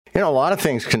You know, a lot of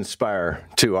things conspire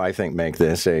to, I think, make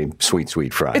this a sweet,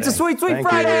 sweet Friday. It's a sweet, sweet Thank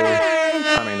Friday! You.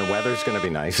 I mean, the weather's going to be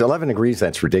nice. 11 degrees,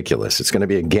 that's ridiculous. It's going to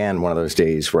be, again, one of those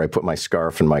days where I put my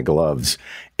scarf and my gloves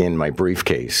in my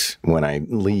briefcase when I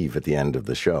leave at the end of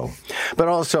the show. But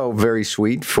also very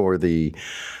sweet for the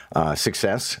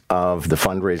success of the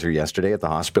fundraiser yesterday at the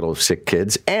Hospital of Sick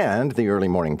Kids and the early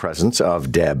morning presence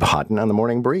of Deb Hutton on the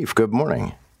Morning Brief. Good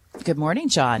morning. Good morning,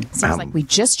 John. Seems like we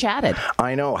just chatted.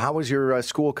 I know. How was your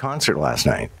school concert last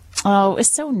night? Oh, it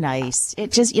was so nice.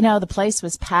 It just, the place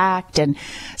was packed, and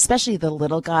especially the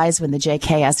little guys when the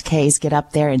JKSKs get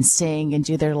up there and sing and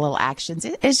do their little actions.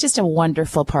 It's just a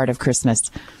wonderful part of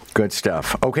Christmas. Good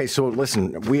stuff. Okay, so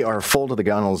listen, we are full to the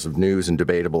gunnels of news and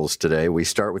debatables today. We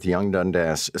start with Yonge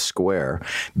Dundas Square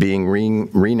being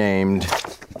renamed.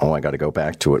 Oh, I got to go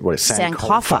back to it. What is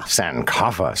Sankofa?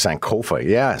 Sankofa,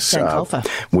 yes. Sankofa.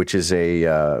 Which is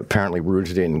apparently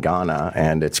rooted in Ghana,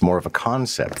 and it's more of a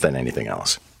concept than anything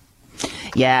else.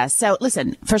 Yeah. So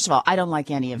listen, first of all, I don't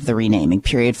like any of the renaming,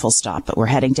 period, full stop, but we're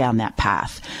heading down that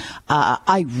path.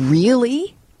 I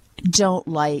really don't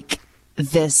like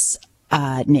this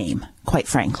name, quite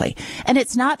frankly. And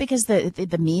it's not because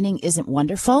the meaning isn't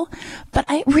wonderful, but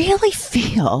I really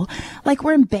feel like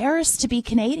we're embarrassed to be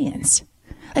Canadians.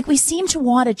 Like we seem to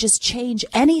want to just change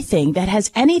anything that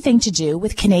has anything to do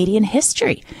with Canadian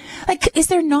history. Like, is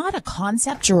there not a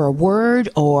concept or a word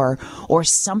or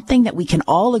something that we can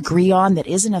all agree on that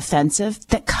isn't offensive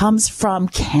that comes from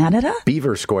Canada?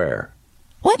 Beaver Square.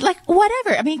 What? Like,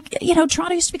 whatever. I mean,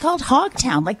 Toronto used to be called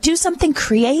Hogtown. Like, do something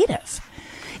creative.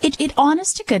 It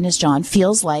honest to goodness, John,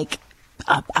 feels like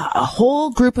a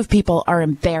whole group of people are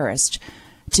embarrassed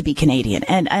to be Canadian.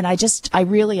 And I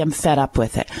really am fed up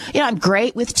with it. I'm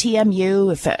great with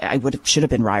TMU. If I should have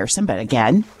been Ryerson, but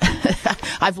again,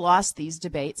 I've lost these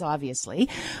debates, obviously.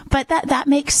 But that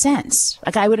makes sense.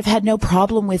 Like, I would have had no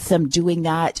problem with them doing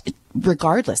that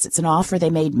regardless. It's an offer they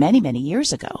made many, many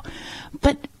years ago.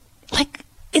 But,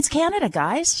 it's Canada,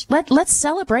 guys. Let's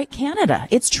celebrate Canada.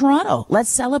 It's Toronto. Let's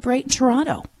celebrate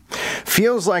Toronto.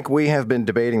 Feels like we have been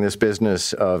debating this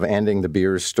business of ending the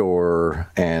beer store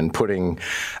and putting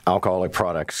alcoholic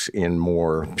products in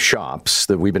more shops.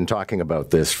 That we've been talking about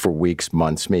this for weeks,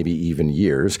 months, maybe even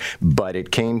years. But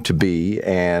it came to be,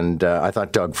 and I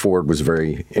thought Doug Ford was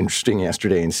very interesting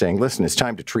yesterday in saying, listen, it's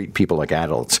time to treat people like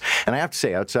adults. And I have to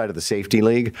say, outside of the safety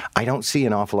league, I don't see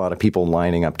an awful lot of people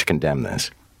lining up to condemn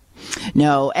this.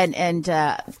 No, and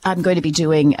I'm going to be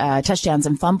doing touchdowns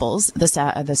and fumbles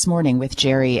this morning with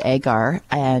Jerry Agar,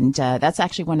 and that's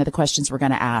actually one of the questions we're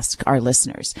going to ask our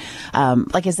listeners.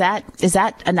 Is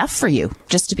that enough for you,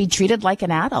 just to be treated like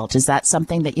an adult? Is that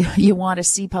something that you want to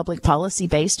see public policy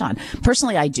based on?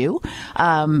 Personally, I do,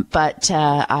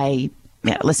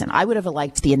 listen, I would have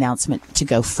liked the announcement to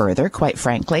go further, quite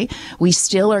frankly. We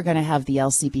still are going to have the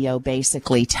LCBO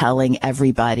basically telling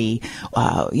everybody,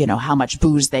 how much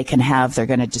booze they can have. They're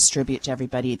going to distribute to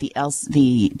everybody.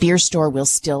 The beer store will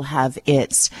still have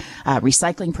its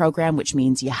recycling program, which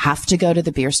means you have to go to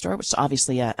the beer store, which is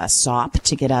obviously a SOP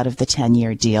to get out of the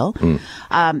 10-year deal.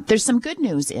 There's some good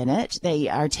news in it. They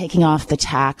are taking off the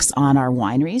tax on our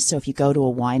wineries. So if you go to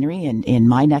a winery in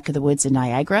my neck of the woods in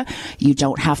Niagara, you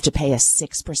don't have to pay a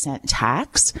 6%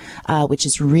 tax, which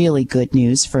is really good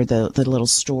news for the little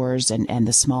stores and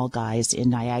the small guys in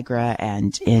Niagara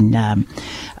and in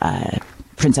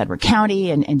Prince Edward County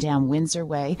and down Windsor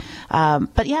Way.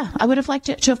 But yeah, I would have liked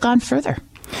it to have gone further.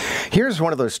 Here's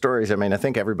one of those stories. I mean, I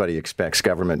think everybody expects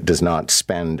government does not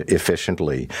spend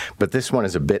efficiently, but this one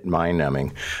is a bit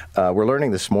mind-numbing. We're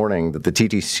learning this morning that the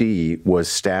TTC was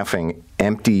staffing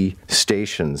empty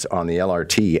stations on the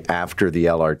LRT after the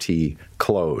LRT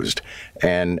closed.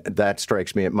 And that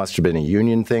strikes me, it must have been a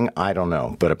union thing. I don't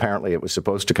know. But apparently it was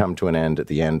supposed to come to an end at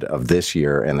the end of this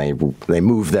year, and they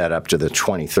moved that up to the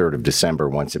 23rd of December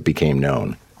once it became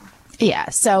known. Yeah,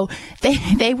 so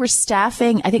they were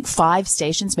staffing, I think, 5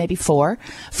 stations, maybe 4,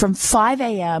 from 5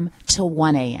 a.m. to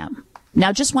 1 a.m.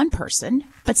 Now, just one person,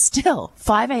 but still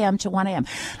 5 a.m. to 1 a.m.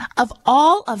 Of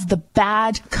all of the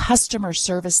bad customer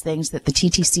service things that the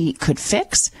TTC could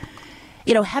fix,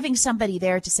 having somebody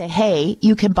there to say, hey,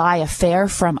 you can buy a fare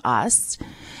from us,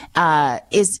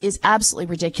 is absolutely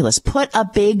ridiculous. Put a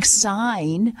big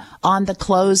sign on the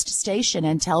closed station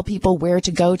and tell people where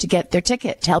to go to get their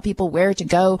ticket. Tell people where to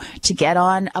go to get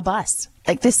on a bus.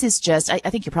 Like, this is just, I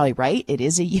think you're probably right. It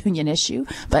is a union issue,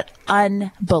 but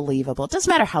unbelievable. It doesn't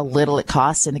matter how little it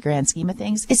costs in the grand scheme of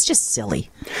things. It's just silly.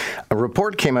 A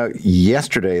report came out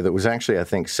yesterday that was actually, I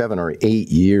think, 7 or 8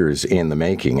 years in the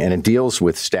making, and it deals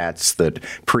with stats that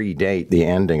predate the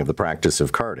ending of the practice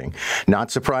of carding. Not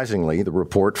surprisingly, the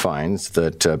report finds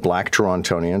that black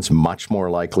Torontonians much more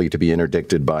likely to be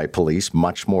interdicted by police,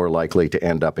 much more likely to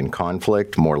end up in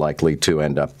conflict, more likely to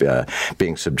end up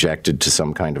being subjected to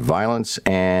some kind of violence,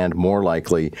 and more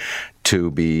likely to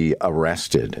be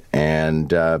arrested. And,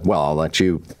 well, I'll let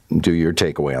you do your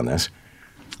takeaway on this.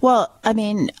 Well, I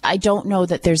mean, I don't know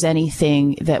that there's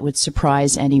anything that would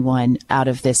surprise anyone out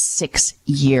of this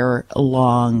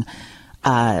 6-year-long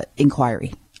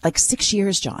inquiry. Like 6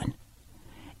 years, John.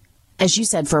 As you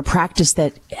said, for a practice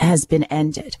that has been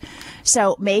ended.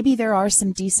 So maybe there are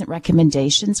some decent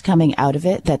recommendations coming out of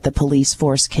it that the police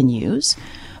force can use.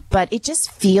 But it just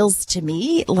feels to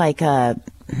me like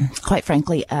quite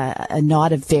frankly,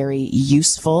 not a very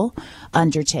useful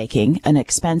undertaking, an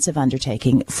expensive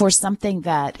undertaking for something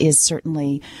that is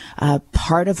certainly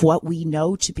part of what we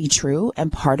know to be true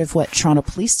and part of what Toronto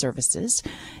Police Services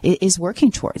is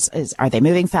working towards. Are they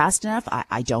moving fast enough?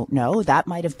 I don't know. That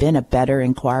might have been a better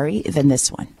inquiry than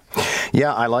this one.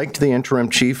 Yeah, I liked the interim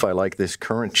chief. I like this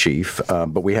current chief,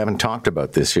 but we haven't talked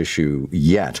about this issue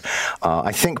yet.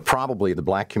 I think probably the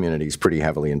black community is pretty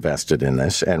heavily invested in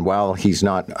this. And while he's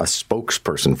not a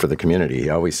spokesperson for the community, he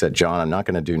always said, John, I'm not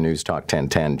going to do News Talk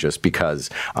 1010 just because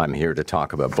I'm here to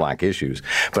talk about black issues.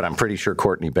 But I'm pretty sure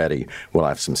Courtney Betty will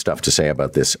have some stuff to say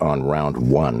about this on round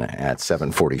 1 at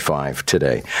 7:45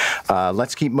 today.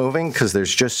 Let's keep moving because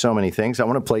there's just so many things. I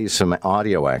want to play you some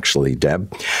audio, actually, Deb.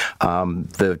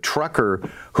 The trucker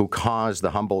who caused the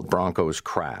Humboldt Broncos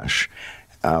crash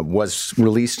was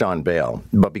released on bail.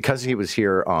 But because he was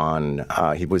here on,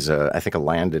 he was, I think, a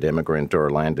landed immigrant or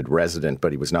a landed resident,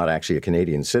 but he was not actually a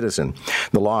Canadian citizen,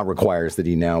 the law requires that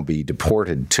he now be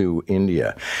deported to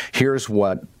India. Here's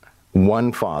what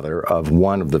one father of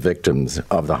one of the victims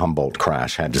of the Humboldt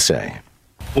crash had to say.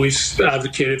 We've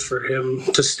advocated for him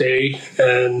to stay.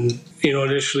 And,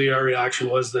 initially our reaction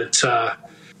was that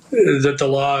the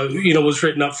law, was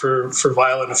written up for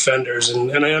violent offenders.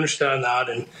 And I understand that.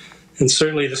 And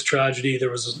certainly this tragedy, there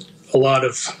was a lot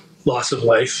of loss of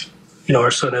life,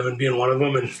 our son Evan being one of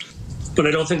them. But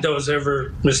I don't think that was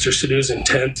ever Mr. Sidhu's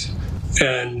intent.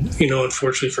 And,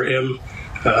 unfortunately for him,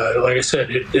 like I said,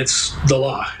 it's the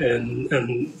law.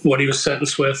 And what he was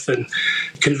sentenced with and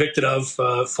convicted of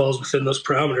falls within those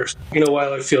parameters.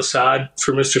 While I feel sad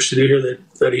for Mr. Sidhu here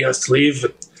that he has to leave,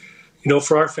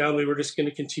 for our family, we're just going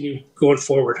to continue going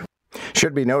forward.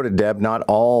 Should be noted, Deb, not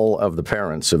all of the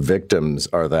parents of victims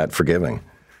are that forgiving.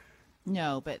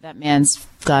 No, but that man's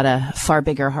got a far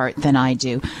bigger heart than I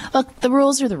do. Look, the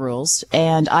rules are the rules,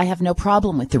 and I have no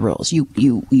problem with the rules.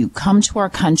 You come to our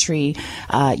country,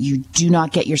 you do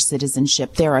not get your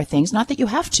citizenship. There are things, not that you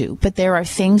have to, but there are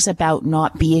things about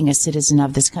not being a citizen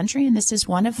of this country, and this is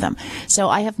one of them. So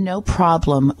I have no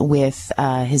problem with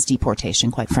his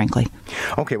deportation, quite frankly.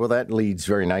 Okay, well, that leads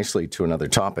very nicely to another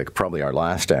topic, probably our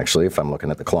last, actually, if I'm looking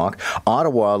at the clock.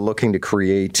 Ottawa looking to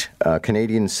create a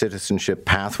Canadian citizenship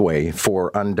pathway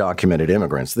for undocumented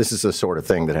immigrants. This is the sort of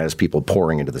thing that has people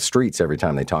pouring into the streets every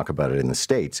time they talk about it in the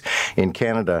States. In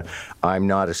Canada, I'm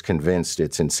not as convinced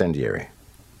it's incendiary.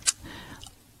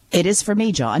 It is for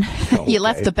me, John. Okay. You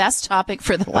left the best topic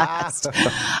for the last.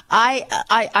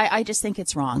 I just think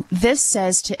it's wrong. This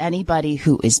says to anybody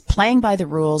who is playing by the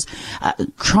rules,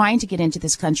 trying to get into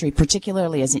this country,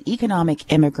 particularly as an economic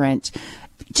immigrant,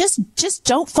 just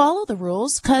don't follow the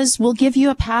rules because we'll give you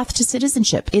a path to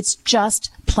citizenship. It's just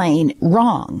plain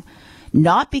wrong.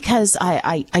 Not because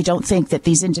I don't think that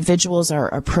these individuals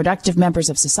are productive members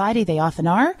of society. They often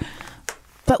are.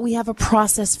 But we have a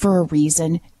process for a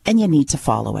reason, and you need to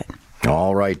follow it.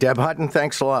 All right. Deb Hutton,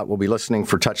 thanks a lot. We'll be listening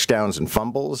for touchdowns and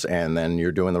fumbles, and then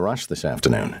you're doing the rush this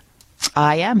afternoon.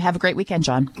 I am. Have a great weekend,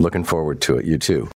 John. Looking forward to it. You too.